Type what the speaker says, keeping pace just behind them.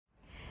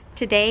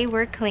Today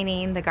we're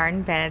cleaning the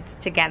garden beds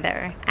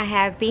together. I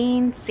have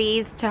bean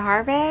seeds to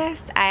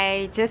harvest.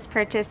 I just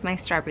purchased my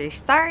strawberry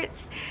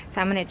starts,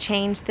 so I'm gonna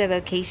change the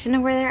location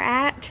of where they're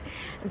at.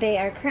 They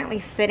are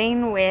currently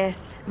sitting with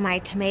my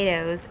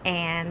tomatoes,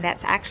 and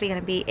that's actually going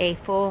to be a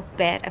full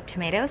bed of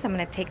tomatoes. I'm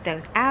going to take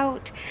those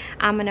out.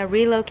 I'm going to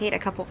relocate a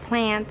couple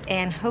plants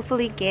and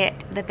hopefully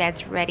get the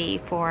beds ready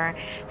for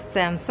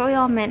some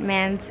soil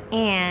amendments.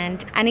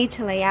 And I need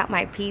to lay out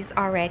my peas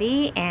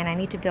already, and I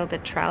need to build a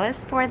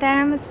trellis for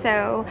them,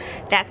 so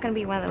that's going to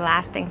be one of the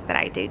last things that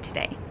I do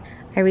today.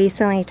 I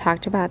recently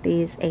talked about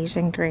these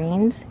Asian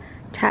greens,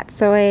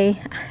 tatsoi.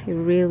 I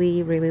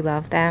really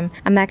love them.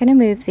 I'm not going to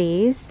move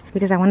these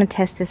because I want to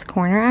test this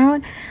corner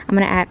out. I'm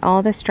going to add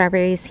all the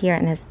strawberries here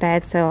in this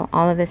bed, so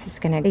all of this is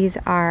going to, these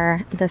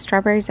are the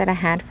strawberries that I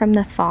had from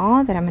the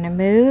fall that I'm going to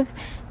move,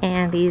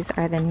 and these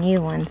are the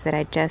new ones that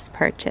I just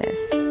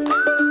purchased.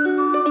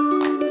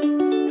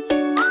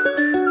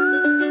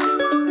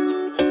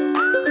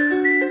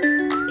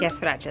 Guess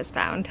what I just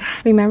found?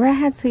 Remember I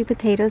had sweet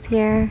potatoes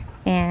here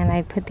and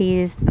I put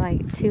these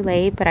like too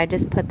late, but I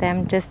just put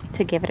them just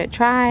to give it a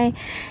try,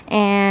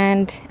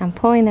 and I'm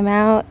pulling them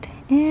out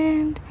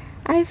and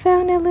I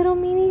found a little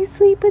mini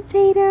sweet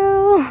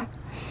potato.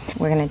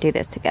 We're gonna do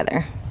this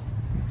together.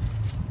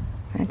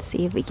 Let's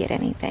see if we get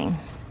anything.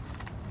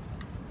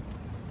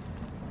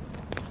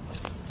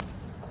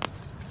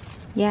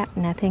 Yeah,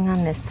 nothing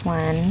on this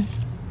one.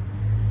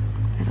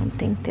 I don't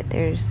think that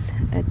there's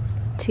a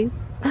tube.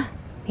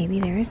 Maybe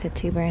there is a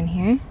tuber in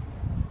here.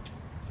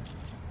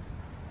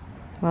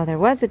 Well, there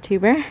was a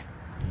tuber.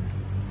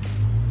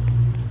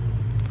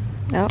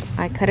 Oh,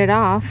 I cut it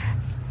off.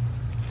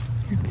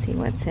 Let's see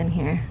what's in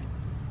here.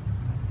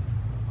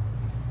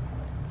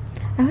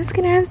 I was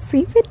gonna have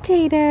sweet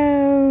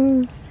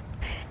potatoes.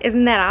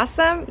 Isn't that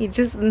awesome? You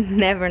just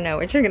never know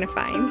what you're gonna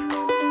find.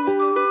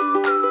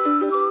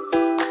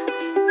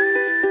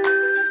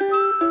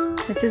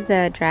 This is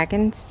the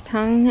dragon's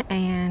tongue,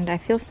 and I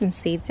feel some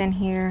seeds in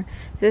here.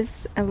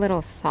 This is a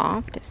little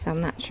soft, so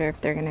I'm not sure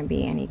if they're gonna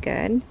be any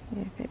good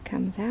if it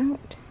comes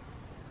out.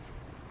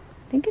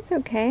 I think it's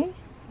okay.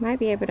 Might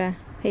be able to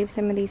save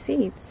some of these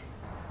seeds.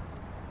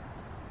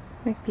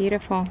 Look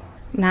beautiful.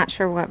 I'm not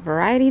sure what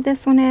variety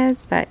this one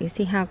is, but you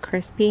see how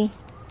crispy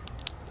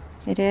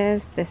it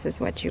is? This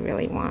is what you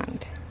really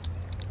want.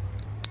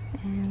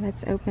 And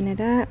let's open it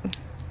up.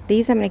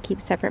 These I'm going to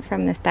keep separate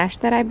from the stash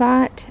that I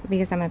bought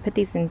because I'm going to put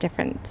these in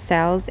different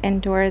cells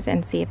indoors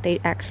and see if they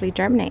actually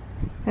germinate.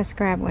 Let's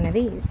grab one of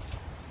these.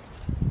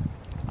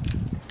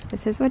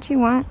 This is what you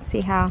want.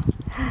 See how,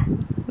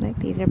 look,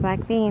 these are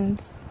black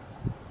beans.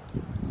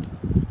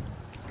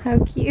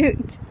 How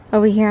cute.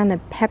 Over here on the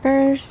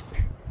peppers,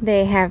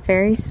 they have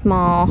very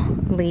small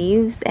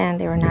leaves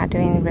and they were not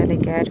doing really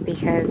good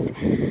because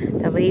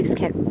the leaves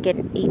kept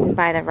getting eaten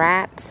by the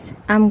rats.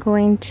 I'm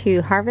going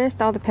to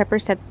harvest all the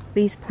peppers that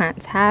these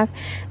plants have,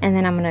 and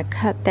then I'm going to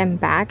cut them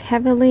back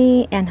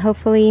heavily, and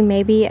hopefully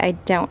maybe I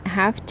don't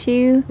have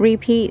to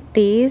repeat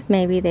these.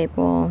 Maybe they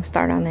will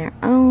start on their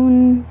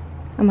own.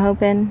 I'm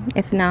hoping.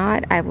 If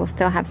not, I will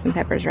still have some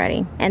peppers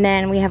ready. And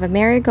then we have a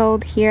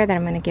marigold here that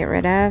I'm going to get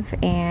rid of,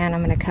 and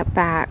I'm going to cut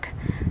back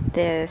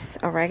this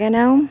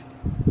oregano.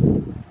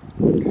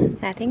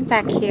 And I think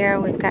back here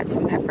we've got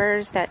some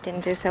peppers that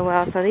didn't do so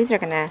well, so these are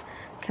going to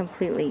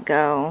completely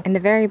go. In the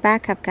very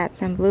back I've got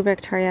some blue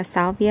Victoria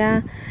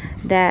salvia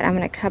that I'm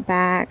going to cut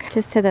back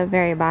just to the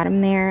very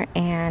bottom there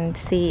and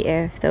see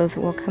if those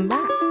will come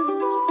back.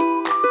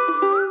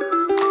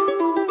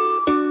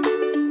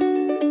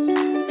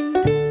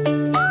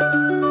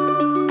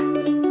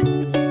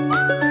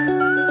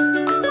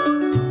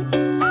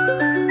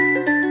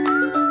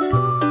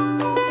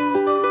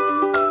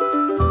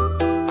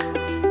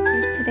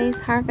 Here's today's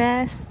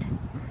harvest.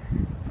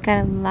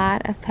 Got a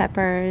lot of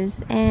peppers,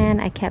 and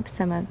I kept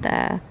some of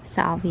the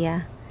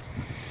salvia.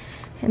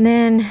 And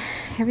then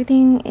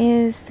everything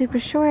is super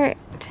short,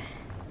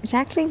 which I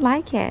actually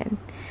like it.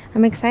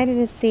 I'm excited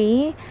to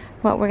see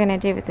what we're gonna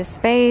do with the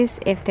space,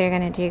 if they're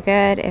gonna do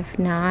good. If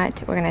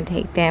not, we're gonna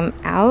take them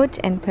out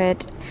and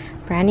put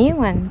brand new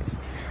ones.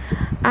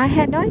 I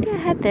had no idea I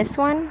had this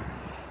one.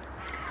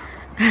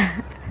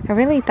 I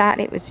really thought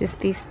it was just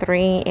these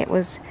three. It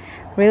was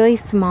really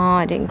small,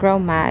 it didn't grow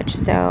much,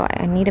 so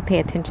I need to pay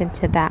attention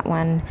to that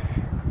one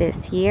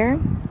this year.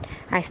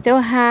 I still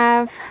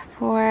have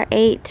 4,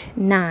 8,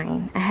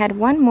 9. I had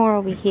one more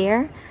over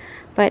here,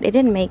 but it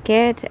didn't make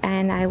it,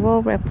 and I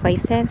will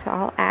replace it, so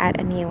I'll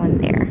add a new one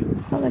there.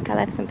 Oh look, I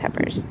left some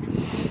peppers.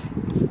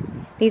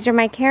 These are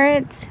my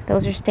carrots,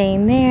 those are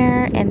staying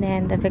there, and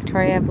then the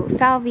Victoria Blue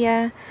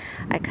Salvia,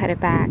 I cut it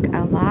back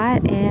a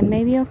lot, and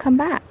maybe it'll come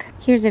back.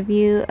 Here's a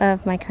view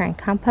of my current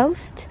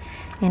compost,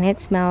 and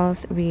it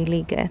smells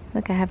really good.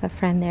 Look, I have a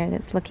friend there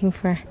that's looking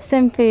for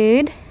some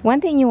food.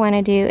 One thing you want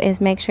to do is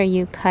make sure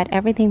you cut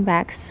everything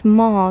back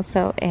small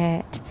so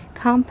it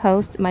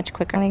composts much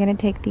quicker. I'm going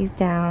to take these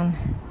down.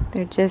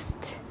 They're just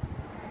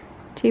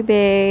too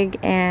big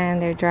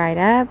and they're dried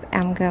up.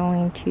 I'm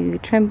going to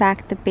trim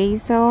back the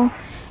basil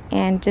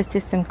and just do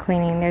some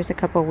cleaning. There's a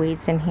couple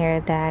weeds in here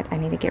that I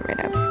need to get rid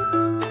of.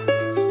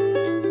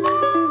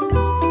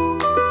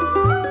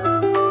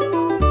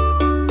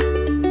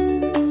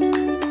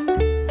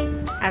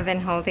 I've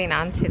been holding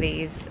on to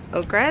these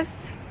okras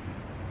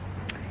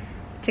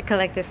to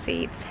collect the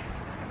seeds.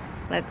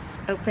 Let's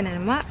open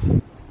them up.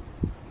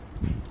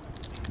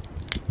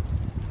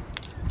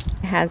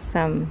 It has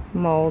some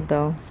mold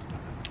though.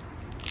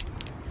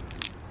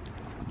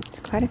 It's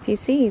quite a few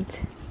seeds.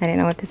 I didn't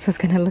know what this was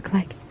gonna look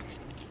like.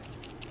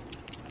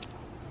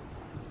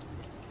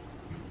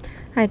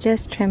 I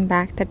just trimmed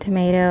back the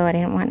tomato. I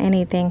didn't want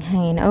anything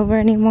hanging over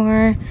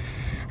anymore.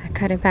 I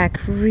cut it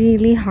back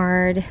really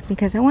hard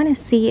because I want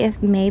to see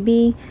if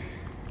maybe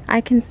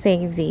I can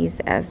save these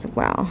as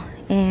well.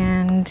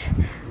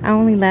 And I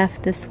only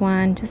left this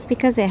one just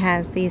because it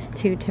has these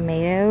 2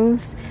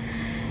 tomatoes.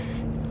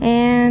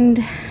 And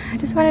I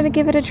just wanted to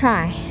give it a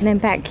try. And then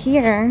back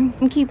here,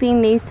 I'm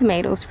keeping these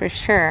tomatoes for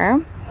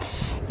sure.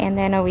 And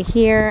then over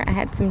here, I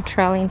had some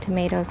trailing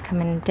tomatoes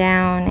coming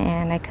down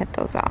and I cut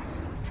those off.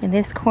 In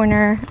this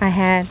corner, I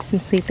had some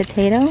sweet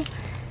potato.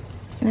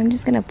 And I'm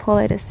just gonna pull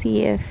it to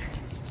see if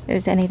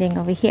there's anything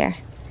over here.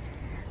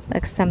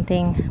 Looks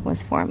something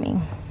was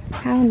forming.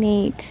 How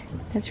neat.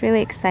 That's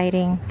really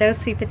exciting. Those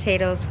sweet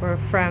potatoes were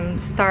from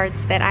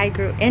starts that I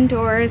grew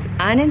indoors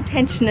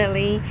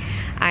unintentionally.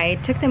 I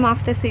took them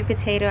off the sweet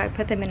potato, I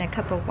put them in a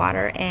cup of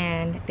water,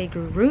 and they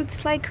grew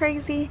roots like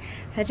crazy.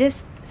 I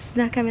just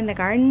snuck them in the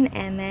garden,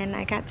 and then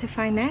I got to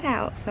find that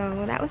out.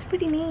 So that was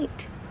pretty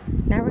neat.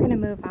 Now we're gonna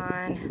move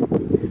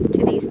on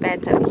to these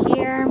beds over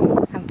here.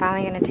 I'm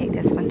finally gonna take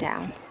this one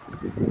down.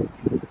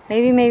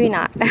 Maybe, maybe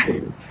not.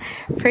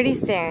 Pretty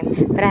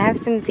soon. But I have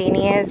some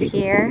zinnias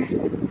here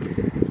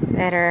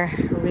that are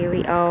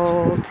really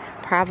old.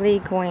 Probably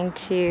going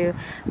to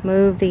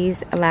move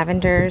these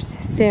lavenders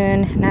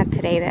soon. Not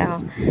today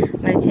though.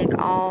 I'm going to take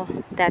all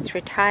that's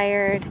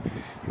retired.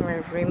 I'm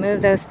going to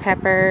remove those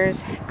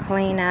peppers,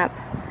 clean up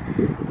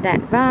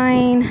that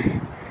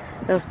vine.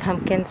 Those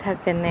pumpkins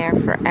have been there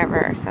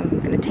forever, so I'm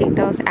going to take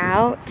those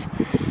out.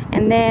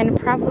 And then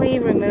probably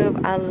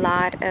remove a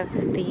lot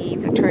of the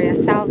Victoria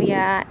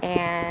salvia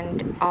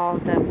and all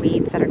the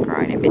weeds that are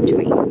growing in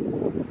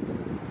between.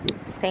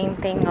 Same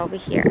thing over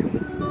here.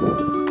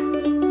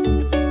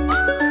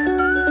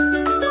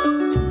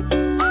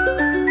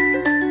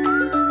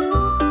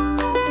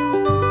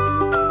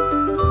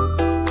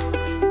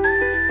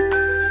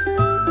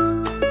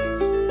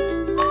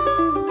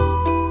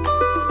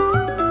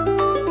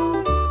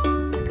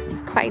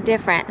 It's quite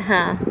different,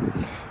 huh?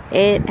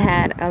 It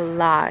had a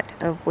lot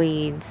of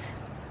weeds.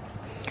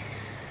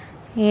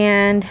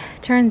 And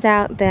turns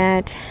out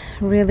that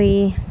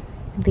really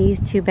these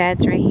 2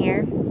 beds right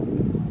here,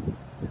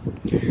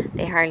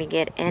 they hardly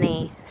get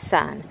any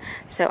sun.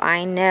 So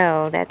I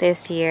know that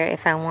this year,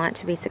 if I want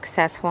to be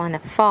successful in the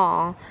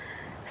fall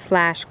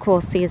 /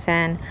 cool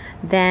season,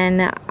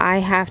 then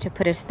I have to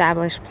put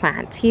established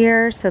plants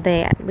here so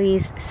they at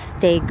least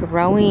stay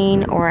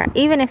growing, or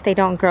even if they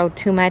don't grow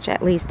too much,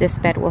 at least this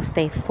bed will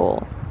stay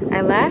full.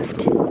 I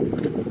left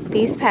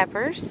these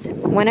peppers.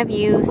 One of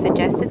you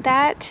suggested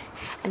that.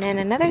 And then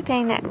another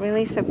thing that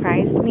really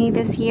surprised me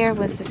this year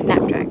was the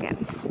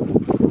snapdragons.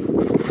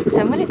 So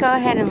I'm going to go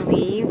ahead and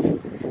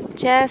leave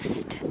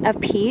just a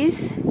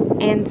piece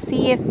and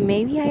see if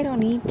maybe I don't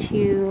need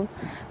to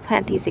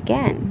plant these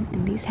again.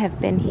 And these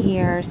have been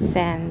here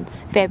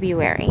since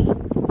February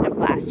of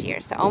last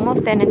year, so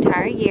almost an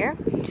entire year.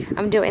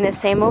 I'm doing the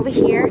same over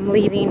here. I'm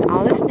leaving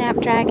all the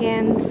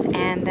snapdragons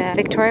and the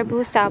Victoria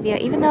blue salvia,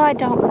 even though I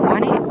don't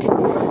want it.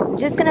 I'm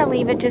just gonna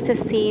leave it just to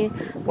see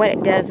what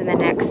it does in the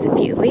next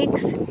few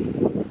weeks.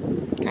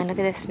 And look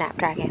at this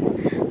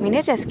snapdragon. I mean,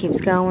 it just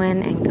keeps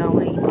going and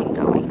going and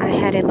going. I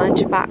had a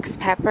lunchbox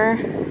pepper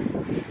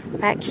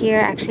back here.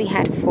 I actually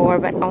had 4,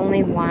 but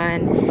only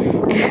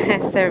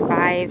 1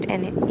 survived,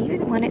 and it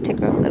even wanted to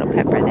grow a little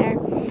pepper there.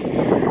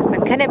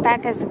 But cut it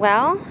back as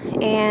well,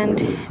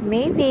 and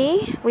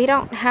maybe we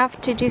don't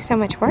have to do so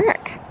much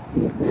work.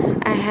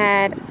 I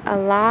had a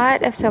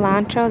lot of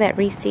cilantro that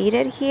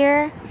reseeded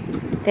here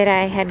that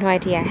I had no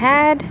idea I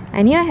had.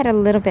 I knew I had a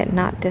little bit,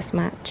 not this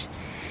much.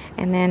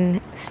 And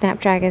then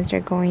snapdragons are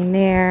going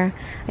there.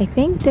 I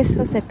think this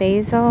was a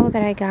basil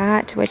that I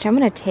got, which I'm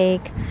gonna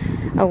take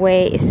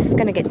away. It's just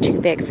gonna get too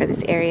big for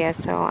this area,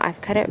 so I've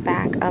cut it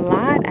back a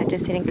lot. I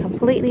just didn't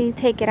completely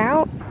take it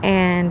out.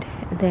 And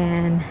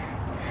then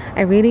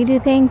I really do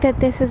think that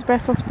this is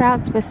Brussels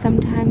sprouts, but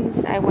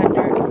sometimes I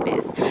wonder if it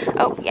is.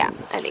 Oh yeah,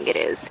 I think it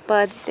is.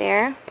 Buds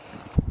there.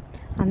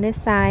 On this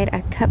side,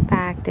 I cut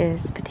back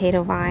this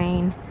potato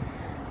vine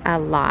a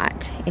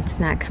lot. It's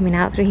not coming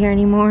out through here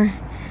anymore.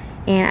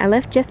 And I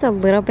left just a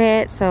little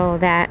bit so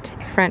that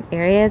front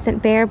area isn't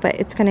bare, but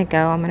it's gonna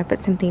go. I'm gonna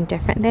put something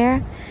different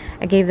there.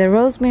 I gave the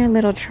rosemary a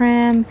little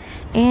trim,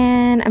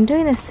 and I'm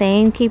doing the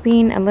same,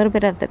 keeping a little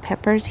bit of the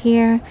peppers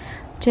here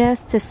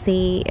just to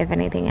see if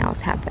anything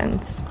else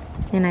happens.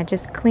 And I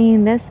just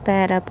cleaned this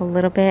bed up a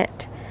little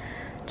bit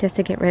just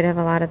to get rid of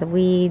a lot of the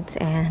weeds.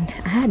 And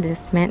I had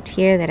this mint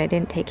here that I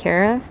didn't take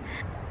care of.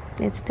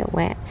 It's still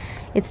wet.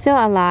 It's still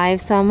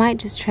alive, so I might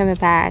just trim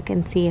it back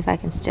and see if I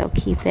can still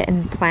keep it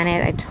and plant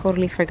it. I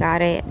totally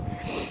forgot it,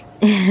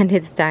 and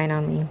it's dying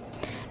on me.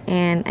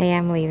 And I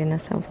am leaving the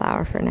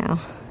sunflower for now.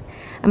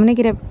 I'm gonna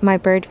get my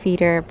bird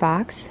feeder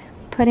box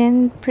put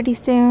in pretty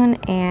soon,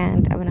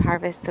 and I'm gonna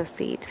harvest those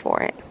seeds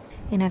for it.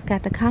 And I've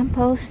got the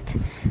compost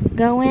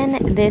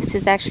going. This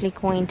is actually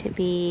going to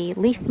be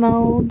leaf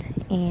mold,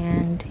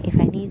 and if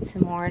I need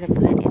some more to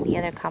put in the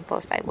other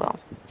compost, I will.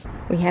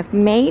 We have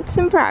made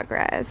some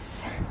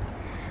progress.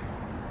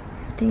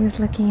 Everything's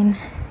looking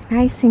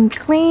nice and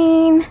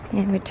clean,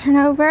 and we turn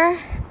over,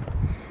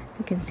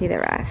 you can see the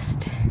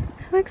rest.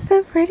 It looks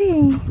so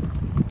pretty.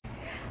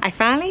 I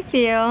finally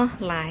feel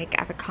like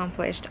I've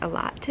accomplished a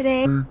lot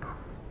today.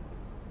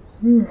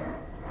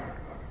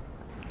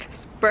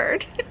 This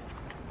bird.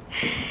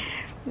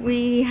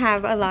 We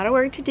have a lot of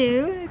work to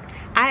do.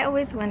 I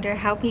always wonder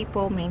how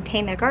people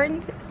maintain their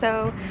gardens,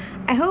 so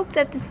I hope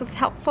that this was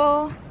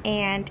helpful,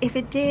 and if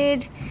it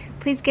did,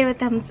 please give it a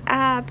thumbs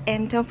up,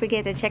 and don't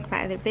forget to check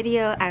my other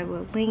video. I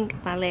will link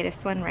my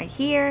latest one right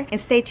here,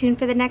 and stay tuned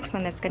for the next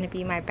one that's going to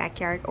be my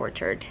backyard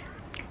orchard.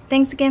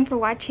 Thanks again for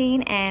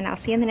watching, and I'll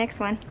see you in the next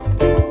one.